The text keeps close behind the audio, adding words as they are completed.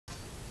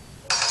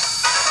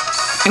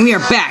And we are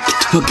back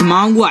to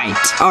Pokemon White.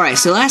 Alright,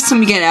 so last time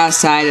we got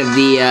outside of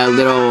the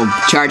little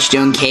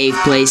Chargestone cave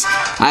place,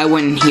 I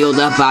went and healed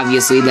up,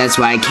 obviously. That's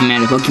why I came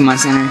out of Pokemon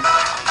Center.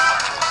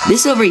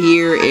 This over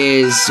here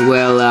is,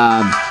 well,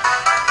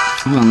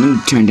 hold on, let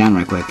me turn it down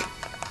right quick.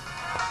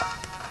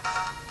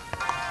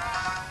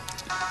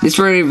 This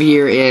right over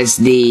here is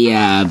the,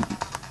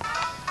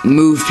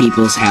 Move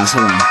People's house.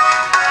 Hold on.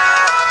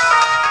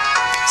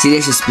 See,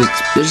 there's a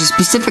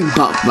specific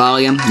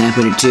volume that I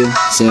put it to,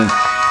 so...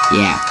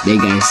 yeah, there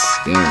you guys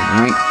go,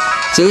 alright?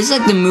 So this is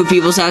like the Move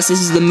People's house,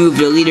 this is the Move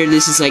Leader,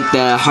 this is like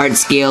the Heart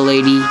Scale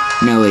lady.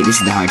 No, wait,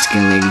 this is the Heart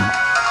Scale lady.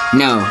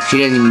 No, she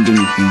doesn't even do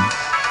anything.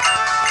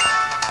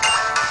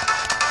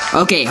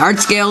 Okay, Heart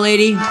Scale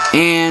lady,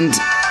 and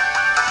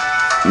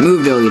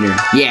Move Leader.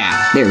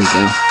 Yeah, there we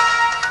go.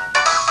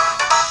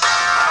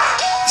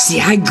 See,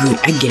 I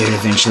get it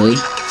eventually.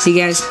 See,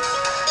 guys?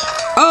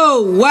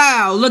 Oh,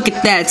 wow, look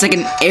at that. It's like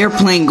an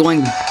airplane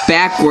going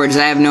backwards.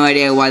 I have no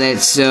idea why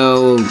that's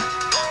so...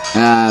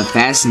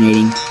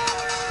 fascinating.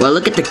 Well,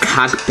 look at the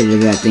cockpit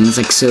of that thing. It's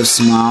like so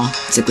small.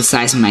 It's like the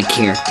size of my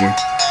character.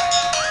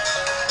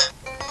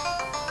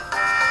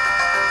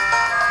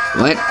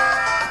 What?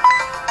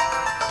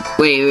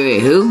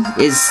 Wait, who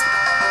is...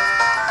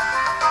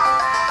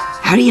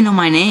 how do you know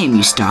my name,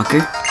 you stalker?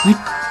 What?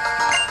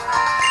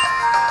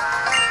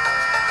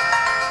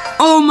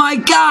 Oh my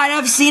god,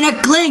 I've seen a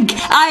Klink!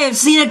 I have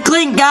seen a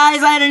Klink,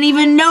 guys! I didn't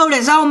even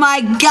notice! Oh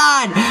my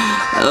god!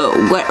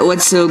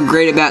 What's so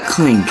great about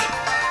Klink?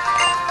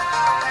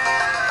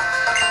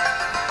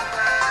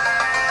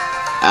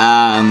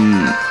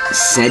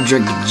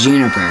 Cedric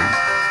Juniper.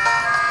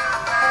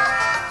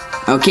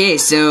 Okay,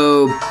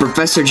 so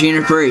Professor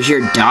Juniper is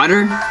your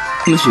daughter?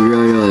 You must be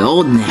really, really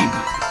old then.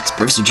 Because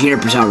Professor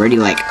Juniper's already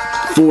like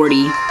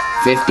 40,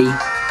 50.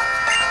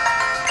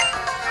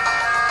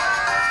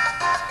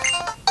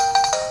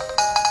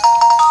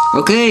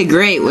 Okay,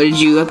 great. What did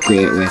you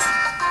upgrade it with?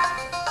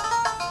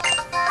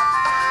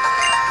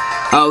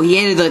 Oh, he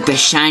added like the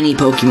shiny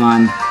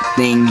Pokemon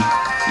thing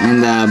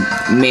and the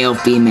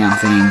male-female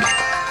thing.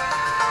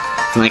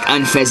 For like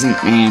Unpheasant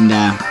and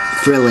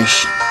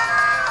Frillish.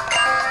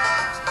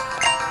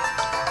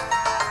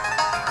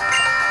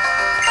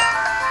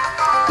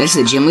 That's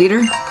the gym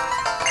leader?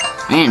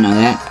 I didn't know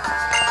that.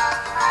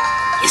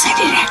 Yes, I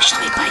did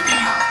actually, but you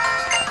know,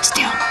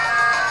 still.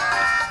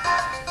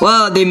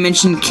 Well, they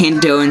mentioned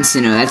Kanto and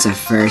Sinnoh. That's a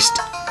first.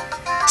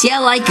 See, I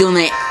like it when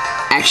they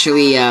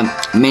actually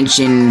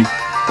mention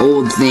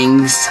old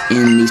things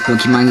in these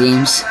Pokemon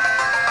games.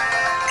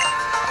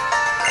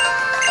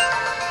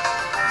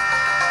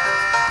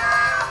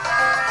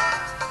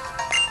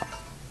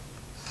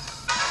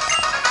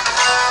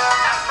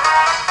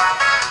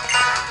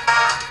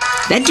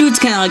 That dude's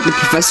kind of like the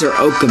Professor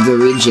Oak of the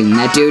region.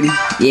 That dude?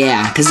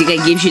 Yeah, because he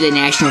gives you the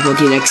National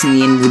Pokédex in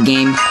the end of the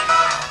game.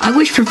 I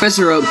wish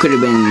Professor Oak could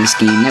have been in this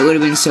game. That would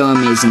have been so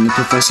amazing if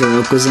Professor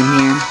Oak was in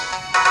here.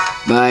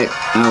 But,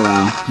 oh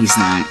well, he's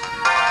not.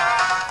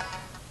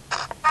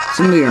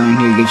 Somebody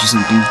around here get you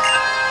something.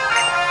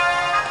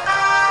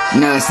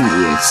 No, it's not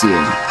you. It's you.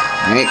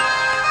 Right?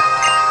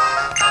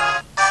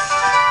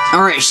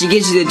 Alright, she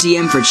gives you the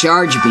TM for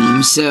Charge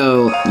Beam,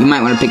 so you might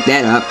want to pick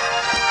that up.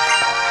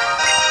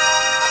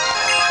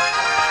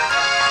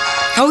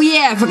 Oh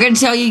yeah, I forgot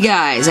to tell you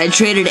guys, I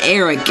traded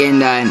Eric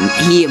and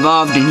he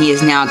evolved and he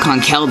is now a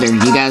Conkeldurr.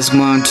 You guys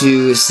want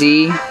to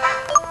see?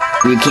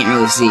 You can't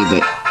really see,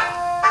 but...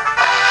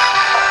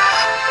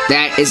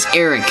 that is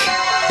Eric.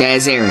 That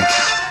is Eric.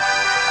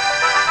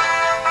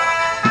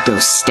 Look at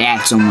those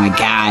stats, oh my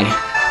god.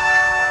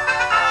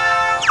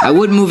 I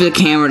would move the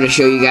camera to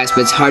show you guys,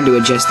 but it's hard to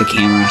adjust the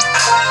camera.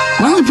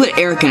 Why don't we put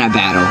Eric in a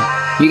battle?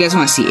 You guys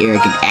want to see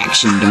Eric in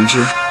action, don't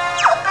you?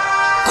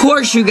 Of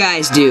course you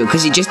guys do,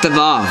 because he just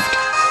evolved.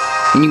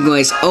 And you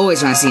guys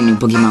always want to see a new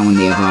Pokemon when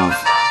they evolve.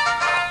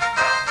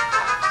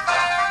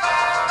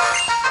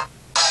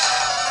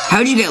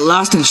 How'd you get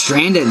lost and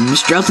stranded?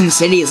 Mr. Elton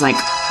City is like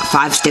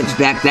 5 steps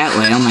back that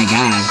way, oh my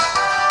god.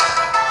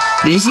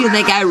 Did you see what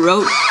that guy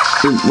wrote?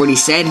 What he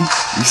said?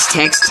 His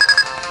text?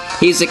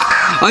 He's like,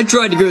 I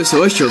tried to go to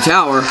Celestial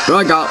Tower, but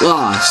I got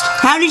lost.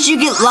 How did you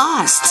get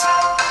lost?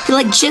 You're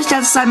like just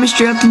outside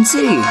Mr. Elton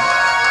City.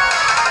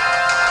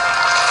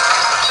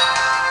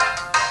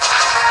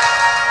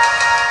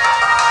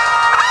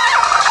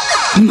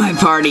 My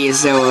party is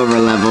so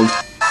over-leveled.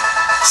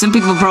 Some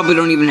people probably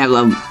don't even have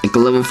like a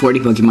level 40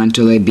 Pokemon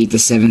until they beat the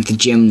 7th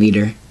gym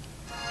leader.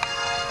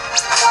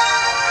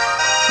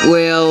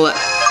 Well,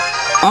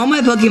 all my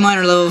Pokemon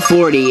are level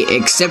 40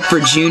 except for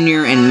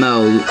Junior and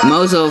Mo.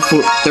 Mo's level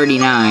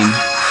 39.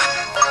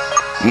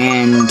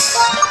 And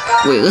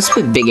wait, let's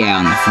put Big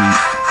Al in the front.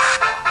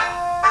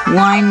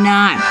 Why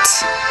not?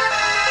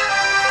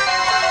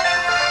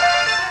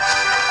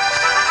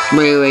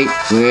 Wait.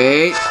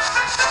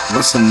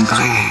 What's some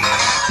glass?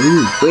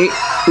 Ooh, wait,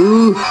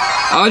 ooh,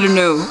 I don't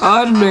know,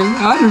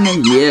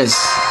 yes,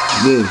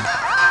 good.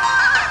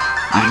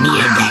 I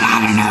needed that,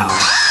 I don't know.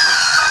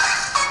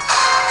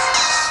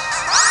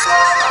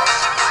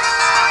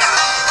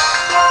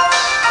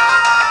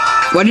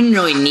 Well, I didn't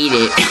really need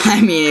it.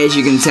 I mean, as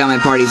you can tell, my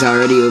party's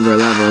already over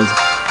leveled.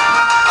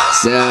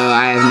 So,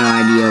 I have no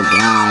idea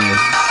why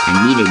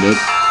I needed it,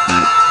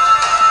 but...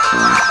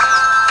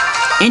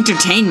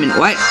 entertainment,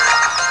 what?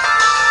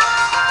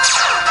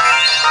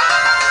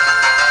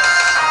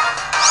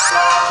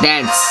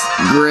 That's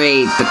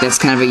great, but that's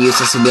kind of a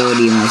useless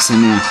ability unless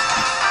I'm in a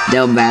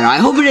double battle. I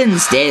hope it didn't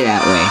stay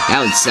that way. That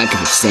would suck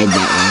if it stayed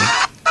that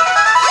way.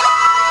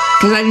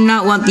 Because I do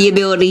not want the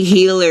ability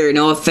healer.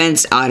 No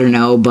offense, I don't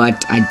know,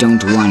 but I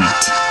don't want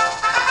it.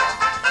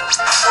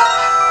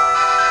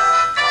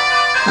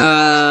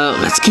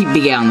 Let's keep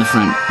Big Al in the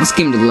front. Let's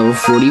get him to level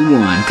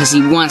 41, because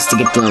he wants to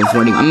get to level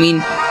 41. I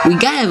mean, we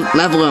gotta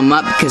level him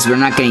up, because we're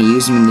not gonna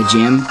use him in the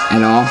gym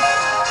at all.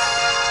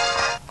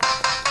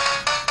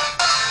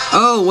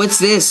 Oh, what's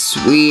this?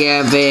 We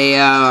have a,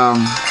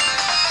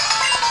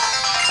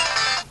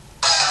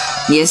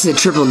 yes, a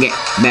triple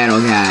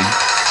battle guy.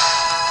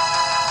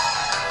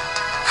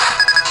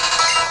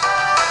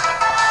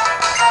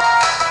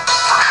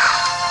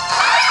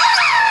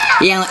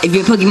 Yeah, if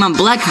you're Pokemon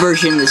Black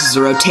version, this is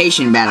a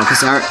rotation battle,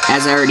 because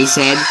as I already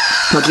said,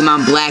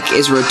 Pokemon Black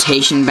is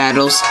rotation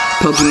battles,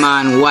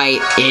 Pokemon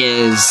White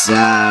is,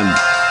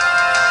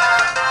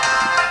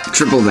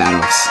 triple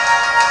battles.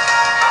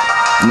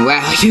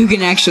 Wow, you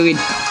can actually,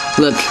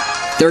 look,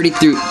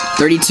 32,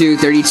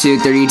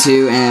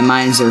 32, and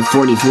mines are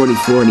 40, 40,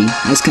 40.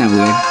 That's kind of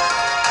weird.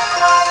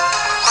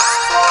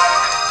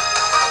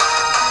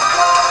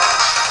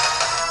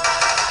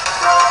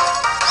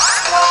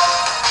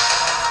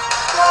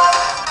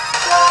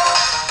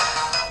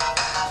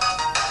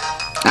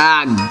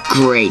 Ah,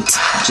 great.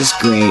 Just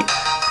great.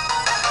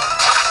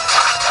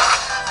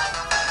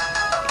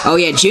 Oh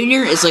yeah,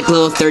 Junior is like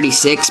level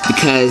 36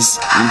 because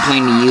I'm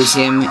planning to use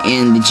him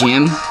in the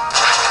gym.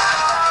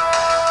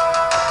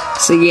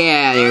 So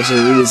yeah, there's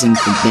a reason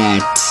for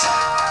that.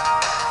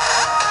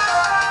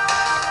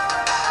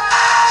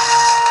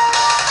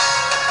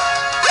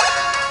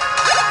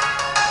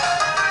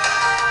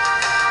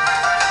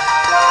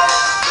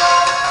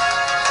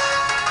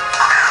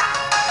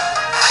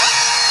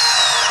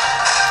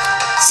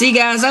 See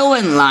guys, I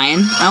wasn't lying.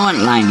 I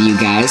wasn't lying to you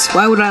guys.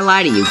 Why would I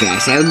lie to you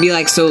guys? That would be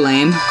like so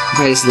lame if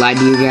I just lied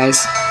to you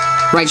guys.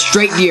 Right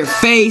straight to your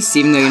face,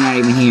 even though you're not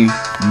even here.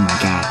 Oh my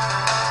god.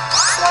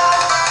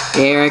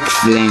 Eric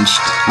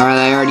flinched. Alright,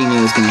 I already knew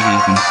it was gonna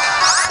happen.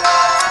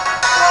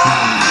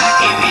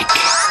 Eric.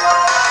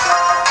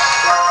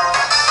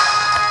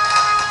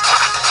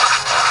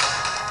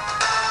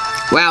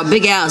 Wow,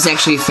 Big Al is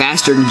actually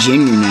faster than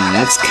Junior now.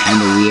 That's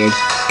kinda weird.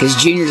 Because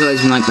Junior's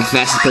always been like the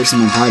fastest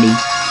person in the party.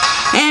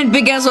 And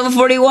Big Al's level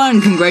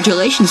 41!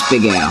 Congratulations,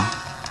 Big Al.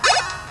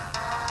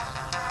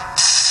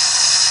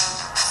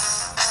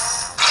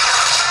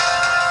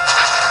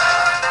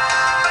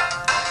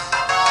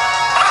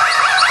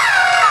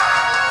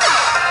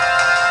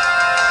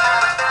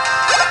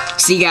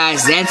 See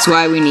guys, that's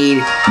why we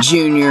need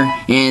Junior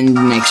in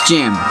the next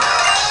gym.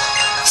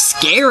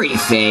 Scary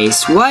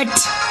Face? What?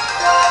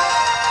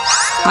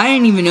 I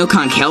didn't even know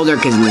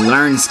Conkeldurr could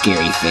learn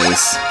Scary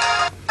Face.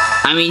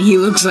 I mean, he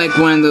looks like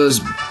one of those...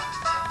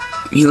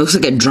 He looks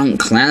like a drunk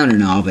clown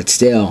and all, but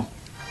still.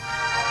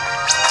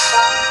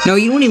 No,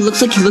 you know what he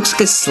looks like? He looks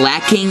like a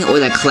Slacking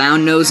with a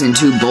clown nose and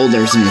two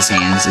boulders in his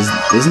hands.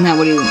 Isn't that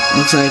what he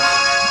looks like?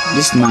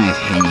 Just my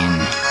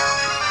opinion.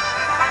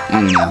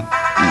 I don't know.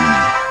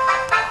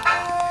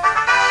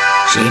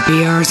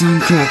 JPR's on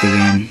crack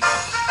again.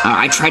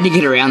 I tried to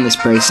get around this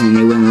person and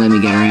they wouldn't let me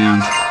get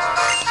around.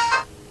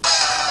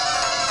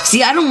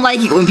 See, I don't like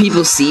it when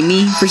people see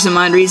me for some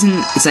odd reason.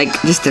 It's like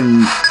just a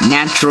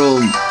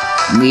natural,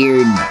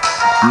 weird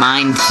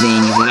mind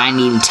thing that I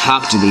need to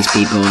talk to these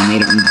people and they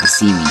don't need to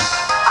see me.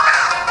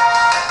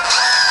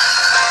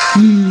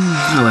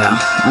 Oh well,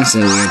 that's so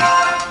weird.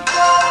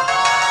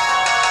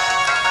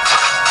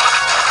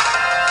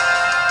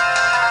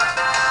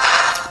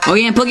 Oh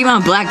yeah,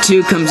 Pokemon Black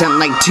 2 comes out in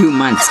like 2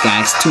 months,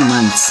 guys. 2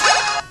 months.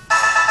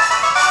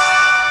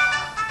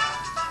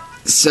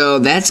 So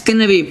that's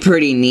gonna be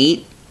pretty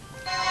neat.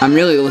 I'm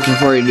really looking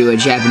forward to do a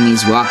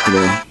Japanese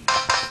walkthrough.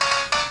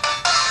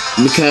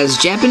 Because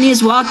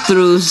Japanese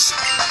walkthroughs,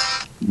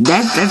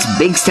 that's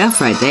big stuff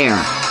right there.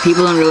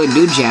 People don't really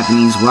do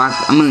Japanese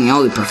I mean,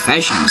 only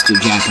professionals do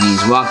Japanese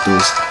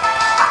walkthroughs.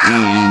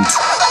 And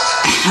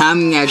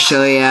I'm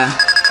actually,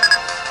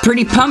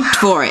 pretty pumped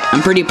for it.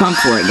 I'm pretty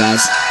pumped for it,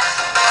 guys.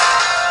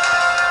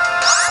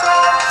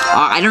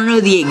 I don't know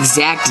the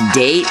exact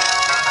date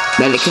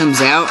that it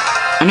comes out.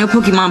 I know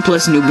Pokemon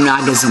Plus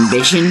Nobunaga's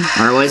Ambition,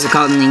 or what is it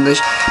called in English?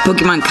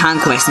 Pokemon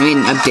Conquest, they made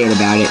an update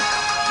about it.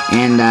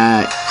 And,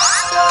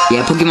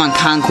 yeah, Pokemon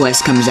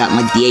Conquest comes out on,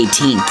 like, the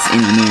 18th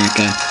in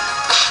America.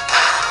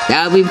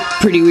 That would be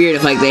pretty weird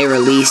if, like, they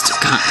released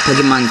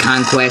Pokemon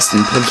Conquest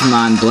and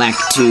Pokemon Black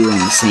 2 on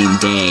the same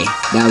day.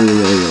 That would be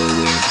really, really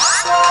weird.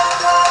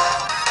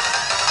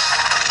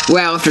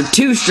 Well, after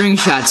 2 string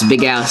shots,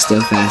 Big Al is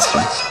still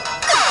faster.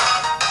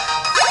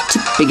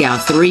 Took Big Al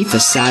 3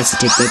 facades to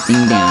take that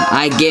thing down.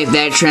 I give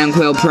that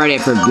Tranquil credit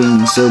for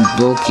being so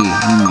bulky.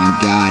 Oh my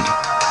god.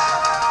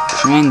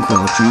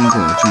 Tranquil.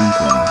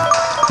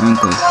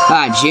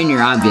 Ah,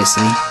 Junior,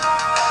 obviously.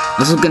 I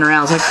was looking around,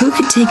 I was like, who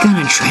could take on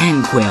a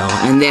Tranquil?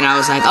 And then I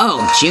was like,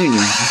 oh, Junior,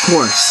 of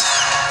course.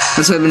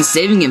 That's what I've been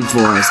saving him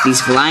for, is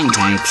these flying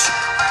types.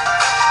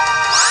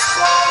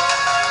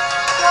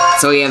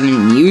 So we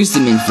haven't used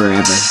him in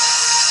forever.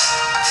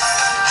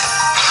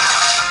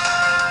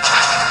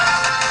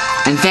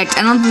 In fact,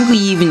 I don't think we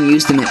even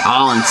used him at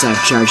all inside of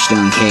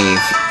Chargestone Cave.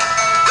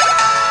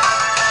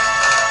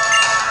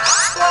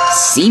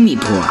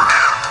 Simipour.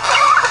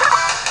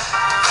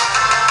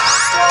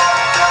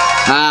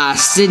 Ah,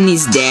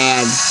 Sydney's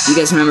dad. You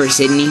guys remember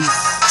Sydney?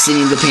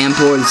 Sydney the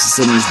Panpour? This is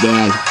Sydney's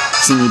dad.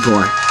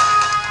 Simipour.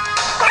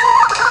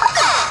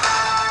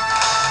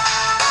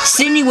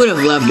 Sydney would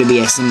have loved to be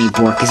a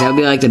Simipour, because that would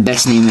be like the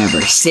best name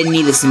ever.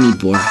 Sydney the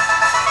Simipour.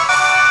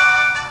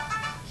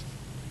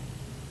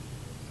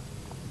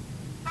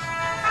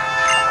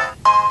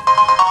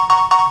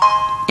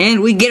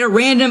 And we get a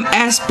random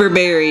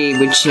Asperberry,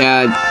 which,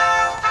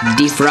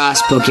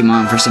 defrost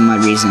Pokemon for some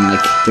odd reason.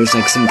 Like, there's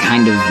like some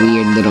kind of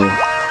weird little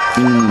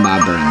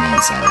thingamabobber on the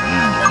inside of it. I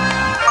don't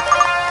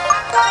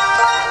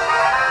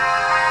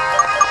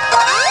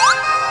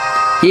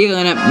know.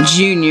 Healing up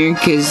Junior,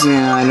 because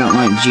I don't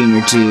want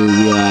Junior to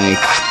be like,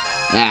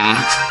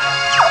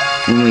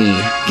 when we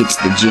get to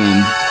the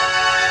gym.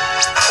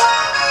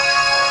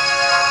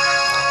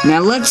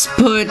 Now let's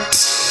put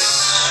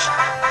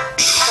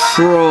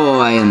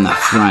Troy in the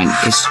front,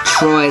 because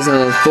Troy is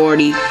level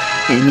 40,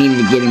 and we need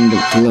to get him to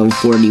level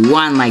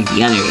 41 like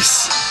the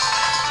others.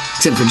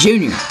 Except for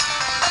Junior.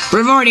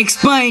 We've already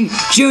explained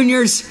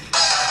Junior's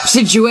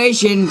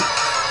situation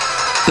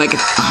like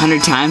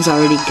 100 times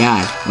already.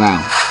 God,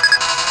 wow.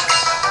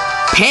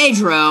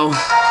 Pedro!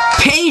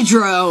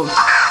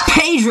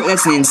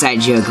 That's an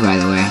inside joke, by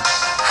the way.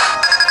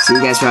 So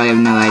you guys probably have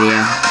no idea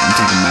what I'm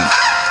talking about.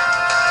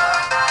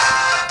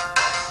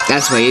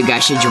 That's why you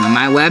guys should join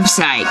my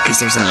website, because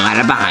there's a lot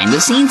of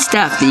behind-the-scenes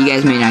stuff that you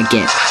guys may not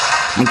get.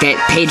 Like that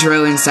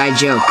Pedro inside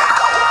joke.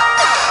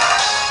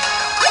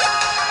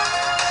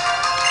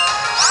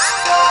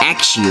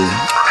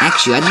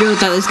 Actually, I really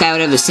thought this guy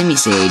would have a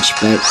Simisage,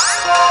 but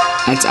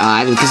that's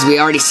odd, because we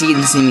already see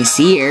the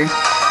Simisear,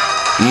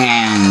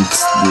 and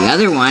the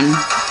other one,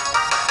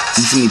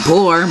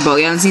 Simipour, but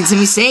we haven't seen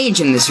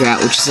Simisage in this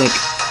route, which is like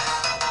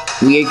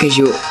weird, because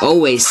you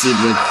always see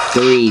the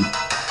 3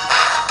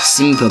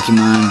 Simi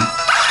Pokemon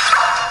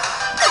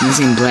in the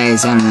same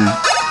place. I don't know.